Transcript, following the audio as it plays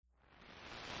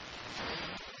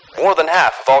More than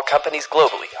half of all companies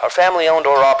globally are family-owned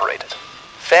or operated.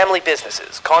 Family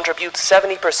businesses contribute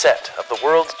 70% of the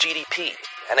world's GDP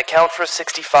and account for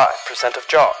 65% of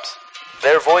jobs.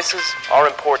 Their voices are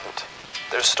important.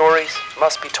 Their stories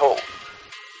must be told.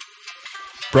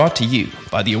 Brought to you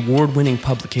by the award-winning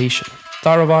publication,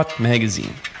 Tharawat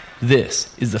Magazine.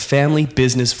 This is the Family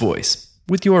Business Voice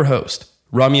with your host,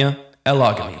 Ramya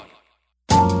El-Agami.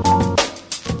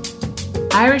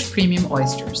 Irish Premium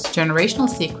Oysters, Generational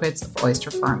Secrets of Oyster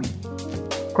Farming.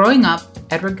 Growing up,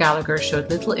 Edward Gallagher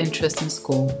showed little interest in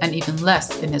school and even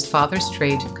less in his father's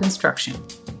trade, construction.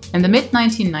 In the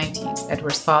mid-1990s,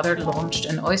 Edward's father launched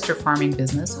an oyster farming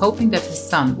business, hoping that his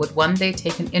son would one day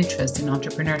take an interest in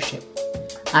entrepreneurship.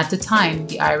 At the time,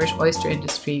 the Irish oyster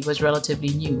industry was relatively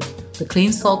new. The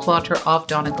clean saltwater of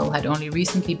Donegal had only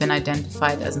recently been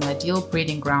identified as an ideal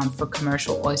breeding ground for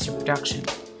commercial oyster production.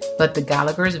 But the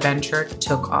Gallagher's venture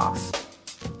took off.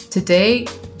 Today,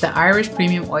 the Irish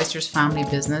Premium Oysters family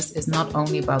business is not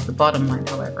only about the bottom line,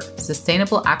 however.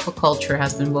 Sustainable aquaculture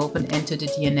has been woven into the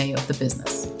DNA of the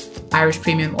business. Irish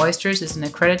Premium Oysters is an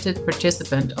accredited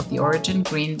participant of the Origin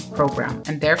Green program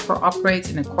and therefore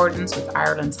operates in accordance with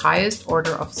Ireland's highest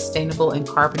order of sustainable and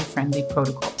carbon-friendly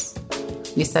protocols.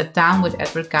 We sat down with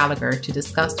Edward Gallagher to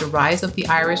discuss the rise of the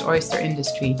Irish oyster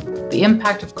industry, the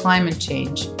impact of climate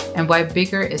change, and why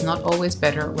bigger is not always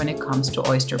better when it comes to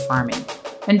oyster farming.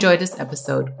 Enjoy this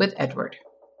episode with Edward.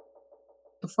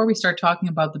 Before we start talking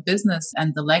about the business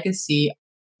and the legacy,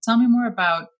 tell me more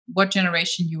about what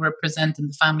generation you represent in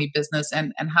the family business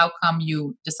and how come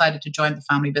you decided to join the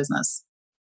family business.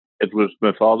 It was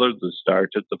my father that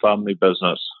started the family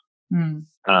business.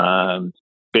 And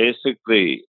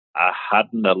basically, I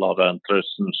hadn't a lot of interest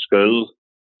in school.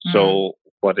 So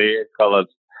what do you call it?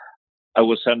 I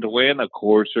was sent away in a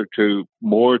course or two,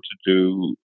 more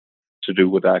to do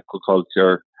with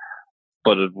aquaculture,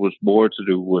 but it was more to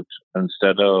do with,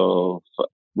 instead of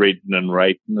reading and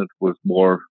writing, it was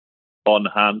more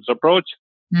on-hands approach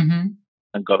and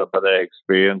got a bit of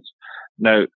experience.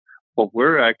 Now, what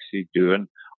we're actually doing,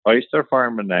 oyster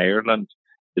farm in Ireland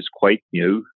is quite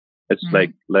new. It's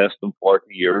like less than 40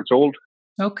 years old.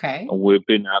 Okay. And we've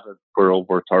been at it for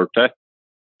over 30.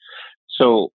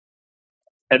 So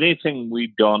anything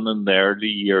we've done in the early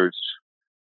years,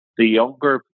 the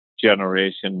younger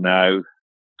generation now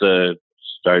that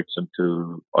starts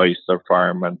into oyster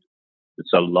farming,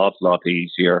 it's a lot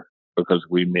easier because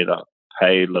we made a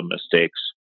pile of mistakes.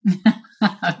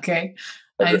 Okay.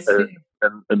 I see.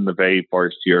 In the very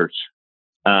first years.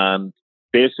 And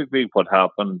basically what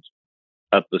happened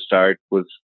at the start was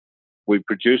we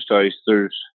produced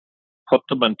oysters, put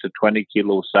them into 20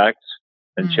 kilo sacks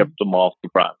and shipped them off to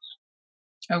France.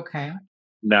 Okay.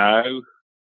 Now,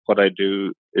 what I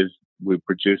do is we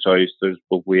produce oysters,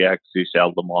 but we actually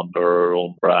sell them under our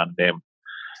own brand name.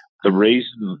 The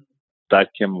reason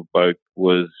that came about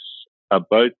was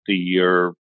about the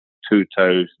year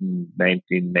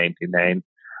 1999.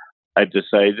 I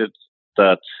decided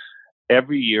that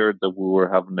every year that we were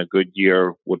having a good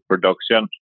year with production,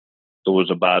 there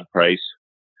was a bad price.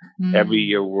 Every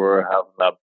year we were having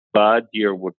a bad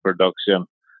year with production,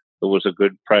 there was a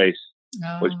good price,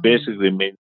 which basically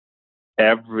means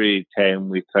every time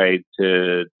we tried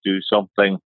to do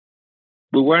something,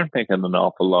 we weren't making an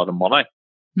awful lot of money.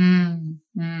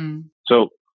 So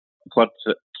what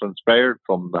transpired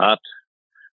from that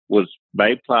was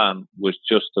my plan was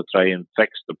just to try and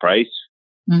fix the price,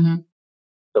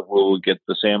 that we would get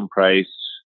the same price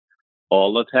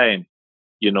all the time,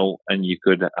 and you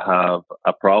could have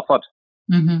a profit.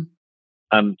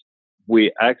 And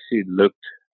we actually looked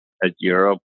at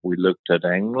Europe, we looked at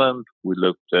England, we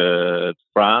looked at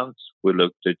France, we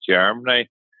looked at Germany,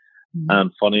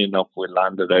 and funny enough, we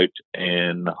landed out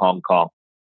in Hong Kong.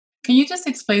 Can you just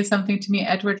explain something to me,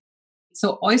 Edward?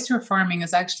 So oyster farming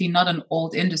is actually not an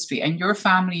old industry, and your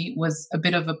family was a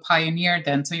bit of a pioneer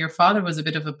then. So your father was a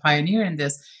bit of a pioneer in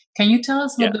this. Can you tell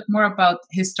us a little bit more about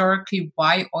historically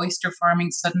why oyster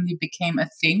farming suddenly became a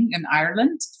thing in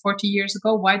Ireland 40 years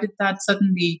ago? Why did that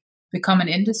suddenly become an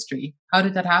industry? How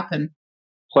did that happen?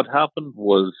 What happened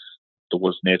was there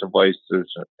was native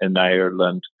oysters in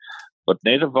Ireland, but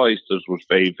native oysters was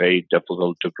very, very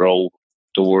difficult to grow.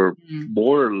 They were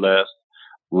more or less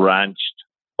ranched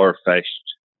or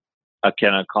fished, a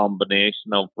kind of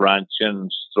combination of ranching,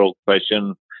 stroke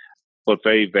fishing, but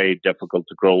very, very difficult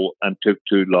to grow and took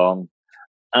too long.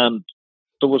 And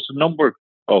there was a number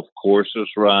of courses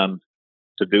ran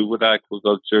to do with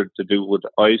aquaculture, to do with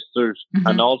oysters,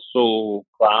 and also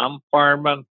clam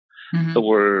farming. They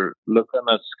were looking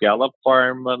at scallop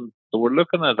farming. They were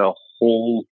looking at a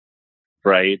whole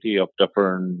variety of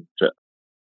different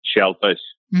shellfish.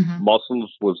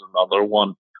 Mussels was another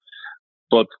one.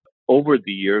 But over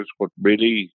the years, what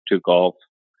really took off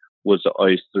was the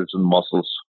oysters and mussels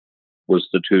was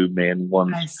the two main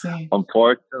ones. I see.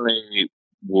 Unfortunately,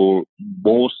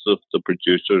 most of the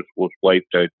producers was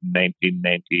wiped out in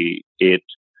 1998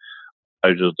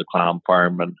 out of the clam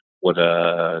farming with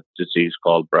a disease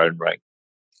called brown ring.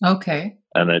 Okay.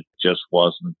 And it just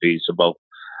wasn't feasible.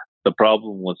 The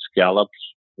problem with scallops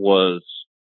was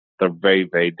they're very,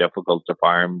 very difficult to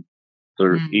farm.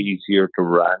 They're easier to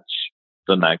ranch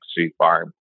than actually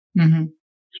farm.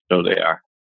 So they are.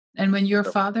 And when your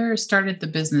father started the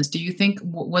business, do you think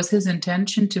was his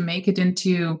intention to make it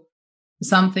into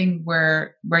something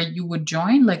where you would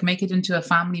join, like make it into a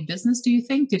family business? Do you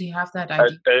think? Did he have that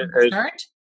idea from the start?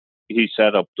 He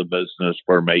set up the business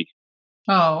for me.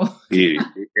 Oh, he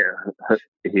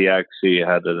actually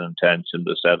had an intention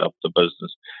to set up the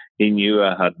business. He knew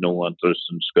I had no interest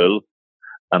in school,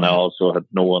 and I also had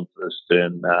no interest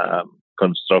in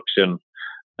construction.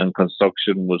 And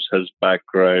construction was his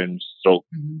background, stroke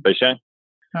fishing.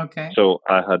 Okay. So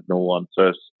I had no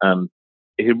interest, and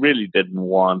he really didn't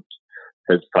want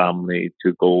his family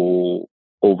to go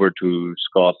over to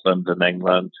Scotland and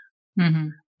England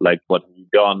like what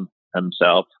he'd done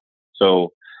himself.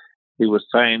 So he was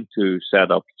trying to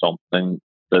set up something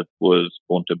that was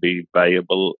going to be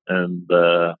viable in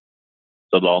the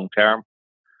long term.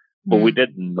 But we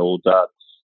didn't know that.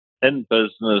 In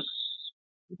business,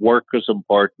 work is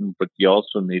important, but you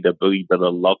also need a wee bit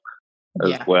of luck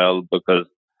as well, because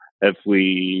if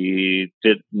we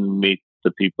didn't meet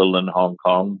the people in Hong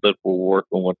Kong that we're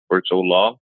working with for so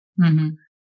long,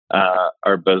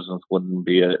 our business wouldn't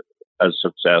be as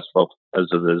successful as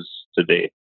it is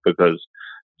today, because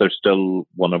they're still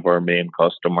one of our main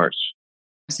customers.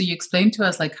 So you explained to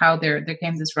us like how there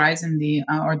came this rise in the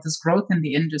or this growth in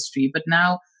the industry, but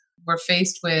now we're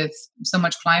faced with so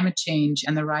much climate change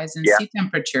and the rise in sea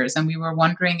temperatures. And we were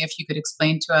wondering if you could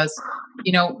explain to us,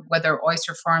 whether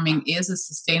oyster farming is a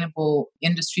sustainable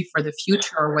industry for the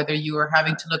future, or whether you are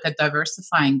having to look at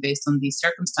diversifying based on these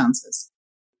circumstances.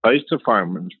 Oyster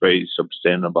farming is very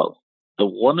sustainable. The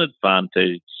one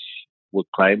advantage with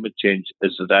climate change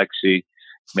is it actually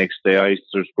makes the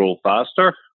oysters grow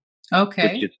faster.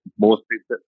 Okay.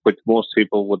 Which most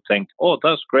people would think, oh,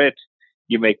 that's great.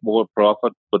 You make more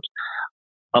profit. But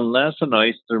unless an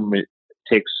oyster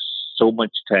takes so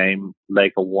much time,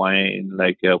 like a wine,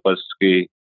 like a whiskey,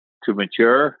 to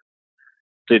mature,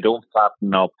 they don't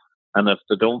fatten up. And if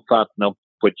they don't fatten up,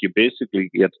 what you basically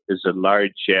get is a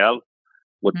large shell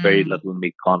with very little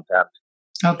meat content.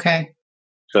 Okay.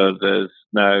 So there's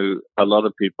now a lot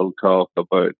of people talk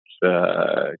about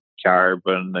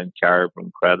carbon and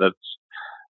carbon credits.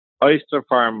 Oyster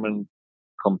farming,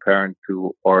 compared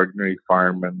to ordinary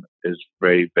farming, is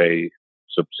very, very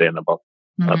sustainable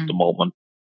at the moment.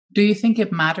 Do you think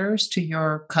it matters to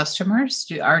your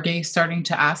customers? Are they starting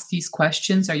to ask these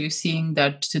questions? Are you seeing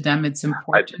that to them it's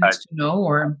important to know?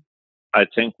 Or I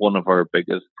think one of our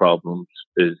biggest problems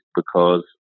is because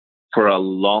for a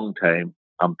long time,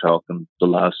 I'm talking the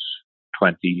last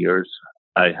 20 years,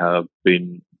 I have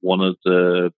been one of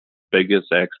the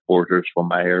biggest exporters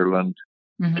from Ireland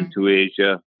into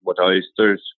Asia with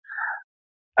oysters.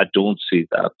 I don't see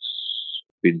that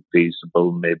being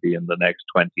feasible maybe in the next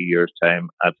 20 years' time.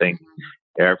 I think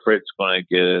air freight's going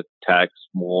to get taxed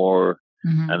more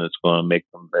and it's going to make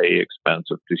them very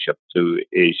expensive to ship to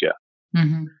Asia.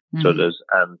 So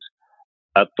and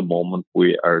at the moment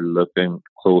we are looking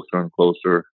closer and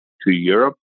closer to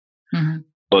Europe,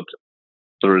 but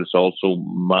there is also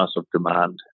massive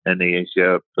demand in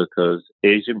Asia because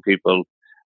Asian people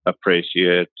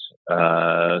appreciate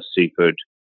seafood,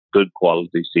 good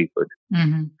quality seafood.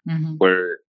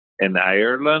 Where in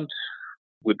Ireland,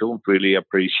 we don't really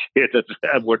appreciate it,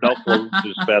 and we're not willing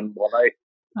to spend money.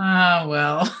 Ah,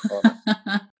 well.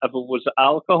 If it was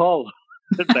alcohol,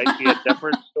 it might be a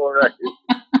different story.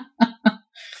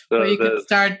 So you could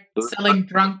start selling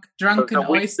drunken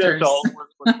oysters. There's always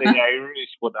with the Irish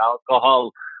with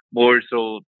alcohol more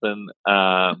so than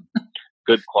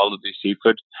good quality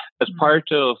seafood. It's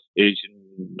part of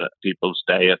Asian people's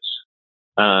diets,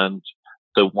 and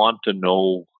they want to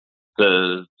know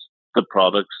the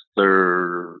products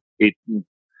they're eating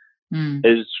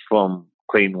is from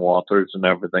clean waters and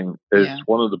everything. It's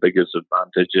one of the biggest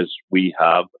advantages we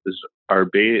have is our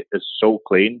bay is so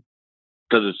clean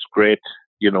that it's great.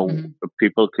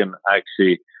 People can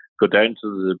actually go down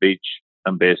to the beach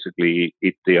and basically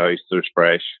eat the oysters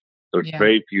fresh. There's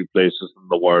very few places in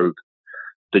the world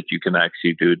that you can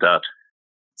actually do that.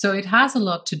 So it has a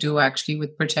lot to do actually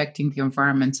with protecting the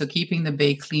environment. So keeping the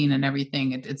bay clean and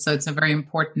everything. It's a very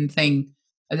important thing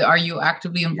Are you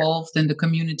actively involved in the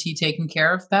community taking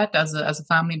care of that as a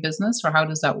family business, or how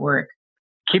does that work?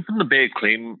 Keeping the bay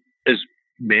clean is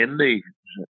mainly,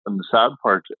 and the sad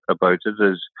part about it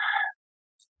is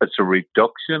it's a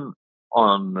reduction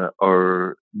on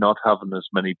or not having as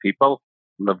many people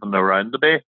living around the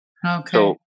bay. Okay.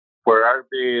 So where our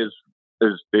bay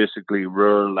is basically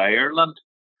rural Ireland,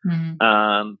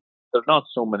 and there's not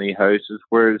so many houses.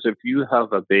 Whereas if you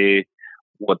have a bay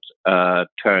with a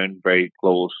town very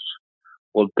close,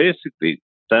 well, basically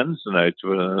ins and outs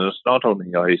of it, and it's not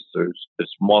only oysters,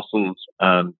 it's mussels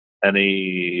and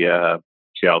any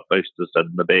shellfish that's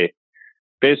in the bay.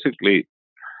 Basically,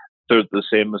 they're the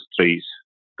same as trees.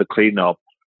 The clean up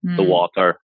the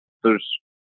water. There's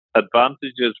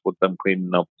advantages with them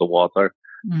cleaning up the water.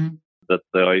 That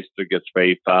the oyster gets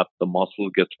very fat, the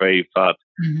mussel gets very fat.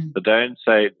 The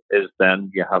downside is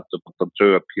then you have to put them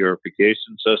through a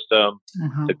purification system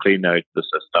to clean out the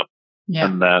system. Yeah.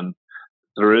 And then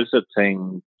there is a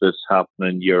thing that's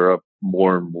happening in Europe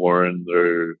more and more, and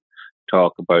they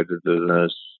talk about it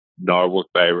as Norwalk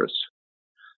virus.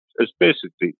 It's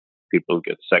basically people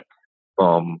get sick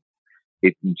from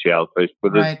eating shellfish,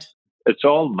 but it's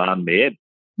all man-made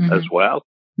as well.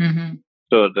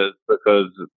 So that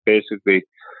because basically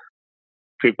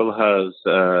people has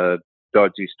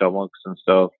dodgy stomachs and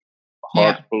stuff,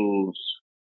 hospitals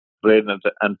drain it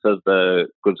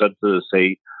goes into the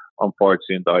sea.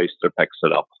 Unfortunately, the oyster picks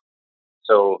it up.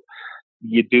 So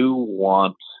you do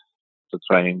want to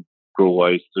try and grow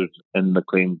oysters in the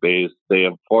clean bays. The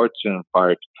unfortunate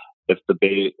part, if the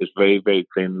bay is very, very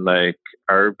clean like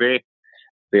our bay,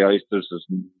 the oysters is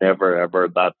never ever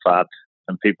that fat.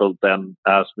 And people then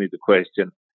ask me the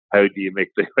question, how do you make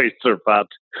the oyster fat?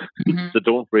 They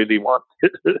don't really want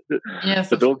it. Yes,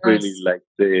 they don't really like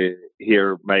to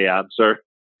hear my answer.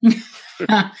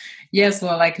 Yes,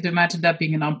 well, I could imagine that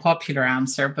being an unpopular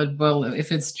answer, but well,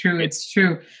 if it's true, it's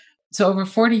true. So over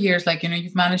 40 years,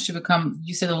 you've managed to become,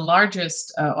 you said, the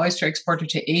largest oyster exporter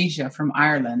to Asia from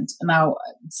Ireland. Now,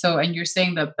 and you're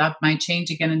saying that might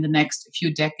change again in the next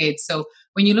few decades. So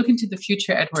when you look into the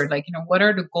future, Edward, what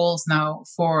are the goals now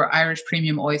for Irish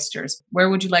premium oysters? Where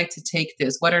would you like to take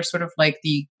this? What are sort of like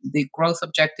the growth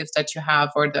objectives that you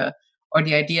have, or the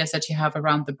ideas that you have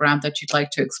around the brand that you'd like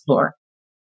to explore?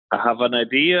 I have an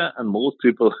idea, and most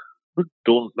people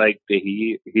don't like to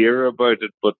hear about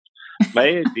it, but my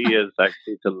idea is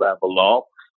actually to level off.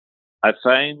 I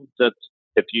find that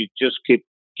if you just keep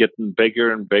getting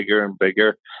bigger and bigger and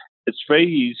bigger, it's very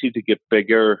easy to get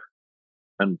bigger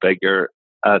and bigger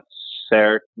at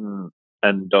certain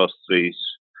industries.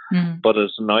 But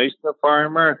as an oyster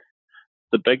farmer,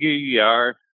 the bigger you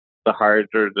are, the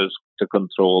harder it is to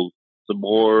control, the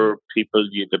more people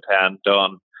you depend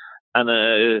on,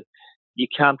 and you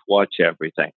can't watch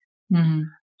everything.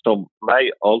 So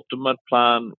my ultimate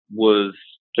plan was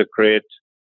to create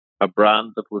a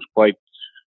brand that was quite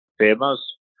famous,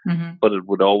 but it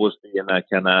would always be in a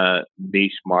kind of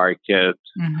niche market,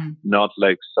 not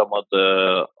like some of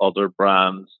the other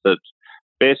brands that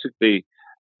basically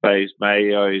buys my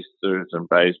oysters and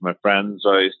buys my friend's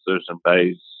oysters and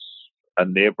buys a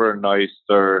neighbour an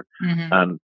oyster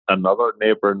and another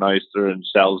neighbour an oyster and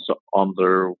sells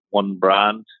under one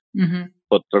brand,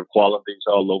 but their quality's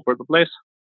all over the place.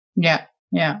 Yeah.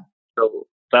 So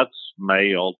that's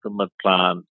my ultimate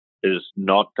plan, is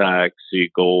not to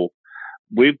actually go.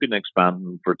 We've been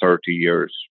expanding for 30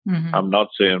 years. I'm not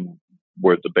saying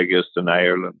we're the biggest in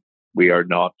Ireland. We are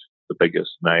not the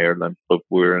biggest in Ireland, but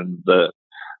we're in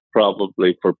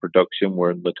probably for production,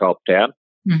 we're in the top 10.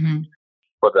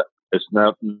 But it's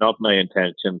not my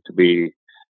intention to be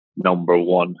number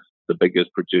one, the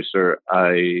biggest producer.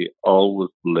 I always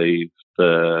believe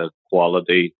the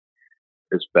quality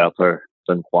is better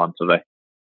than quantity.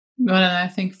 Well, and I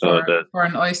think for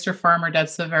an oyster farmer,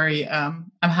 that's a very,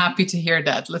 I'm happy to hear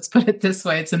that. Let's put it this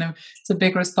way. It's a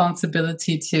big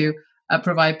responsibility to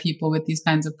provide people with these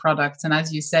kinds of products. And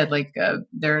as you said,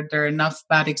 there are enough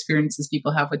bad experiences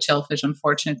people have with shellfish,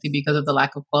 unfortunately, because of the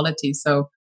lack of quality. So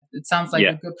it sounds like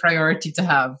a good priority to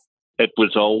have. It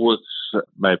was always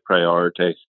my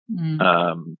priority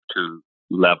to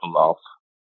level off.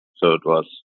 So it was.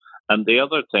 And the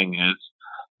other thing is,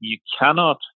 you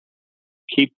cannot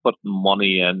keep putting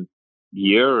money in,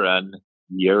 year out,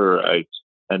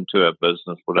 into a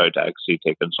business without actually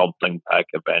taking something back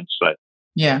eventually.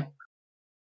 Yeah.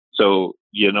 So,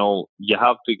 you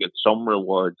have to get some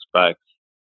rewards back.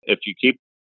 If you keep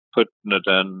putting it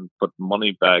in, putting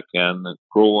money back in,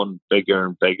 growing bigger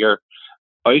and bigger,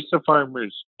 oyster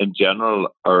farmers in general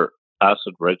are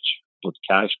asset rich but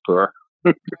cash poor.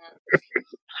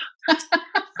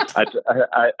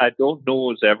 I don't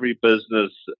know, is every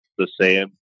business the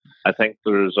same? I think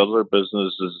there's other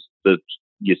businesses that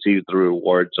you see the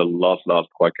rewards a lot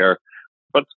quicker.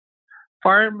 But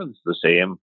farming's the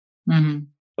same. Mm-hmm.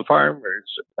 The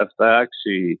farmers, if they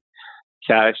actually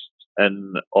cashed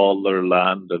in all their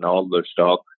land and all their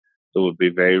stock, they would be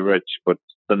very rich, but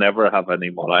they never have any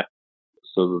money.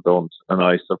 So they don't. And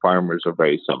the farmers are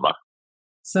very similar.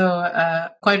 So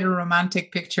quite a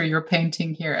romantic picture you're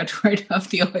painting here, Edward, of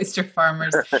the oyster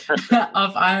farmers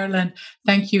of Ireland.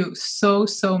 Thank you so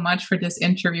much for this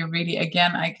interview. Really,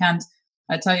 again, I can't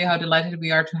tell you how delighted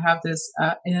we are to have this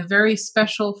in a very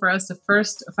special, for us, the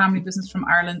first family business from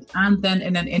Ireland, and then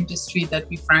in an industry that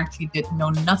we frankly did know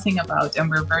nothing about, and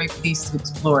we're very pleased to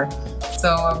explore.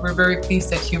 So we're very pleased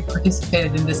that you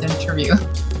participated in this interview.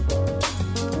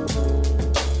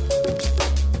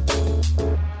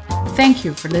 Thank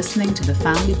you for listening to The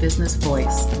Family Business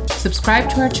Voice. Subscribe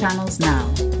to our channels now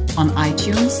on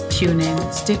iTunes,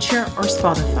 TuneIn, Stitcher, or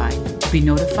Spotify to be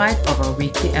notified of our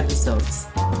weekly episodes.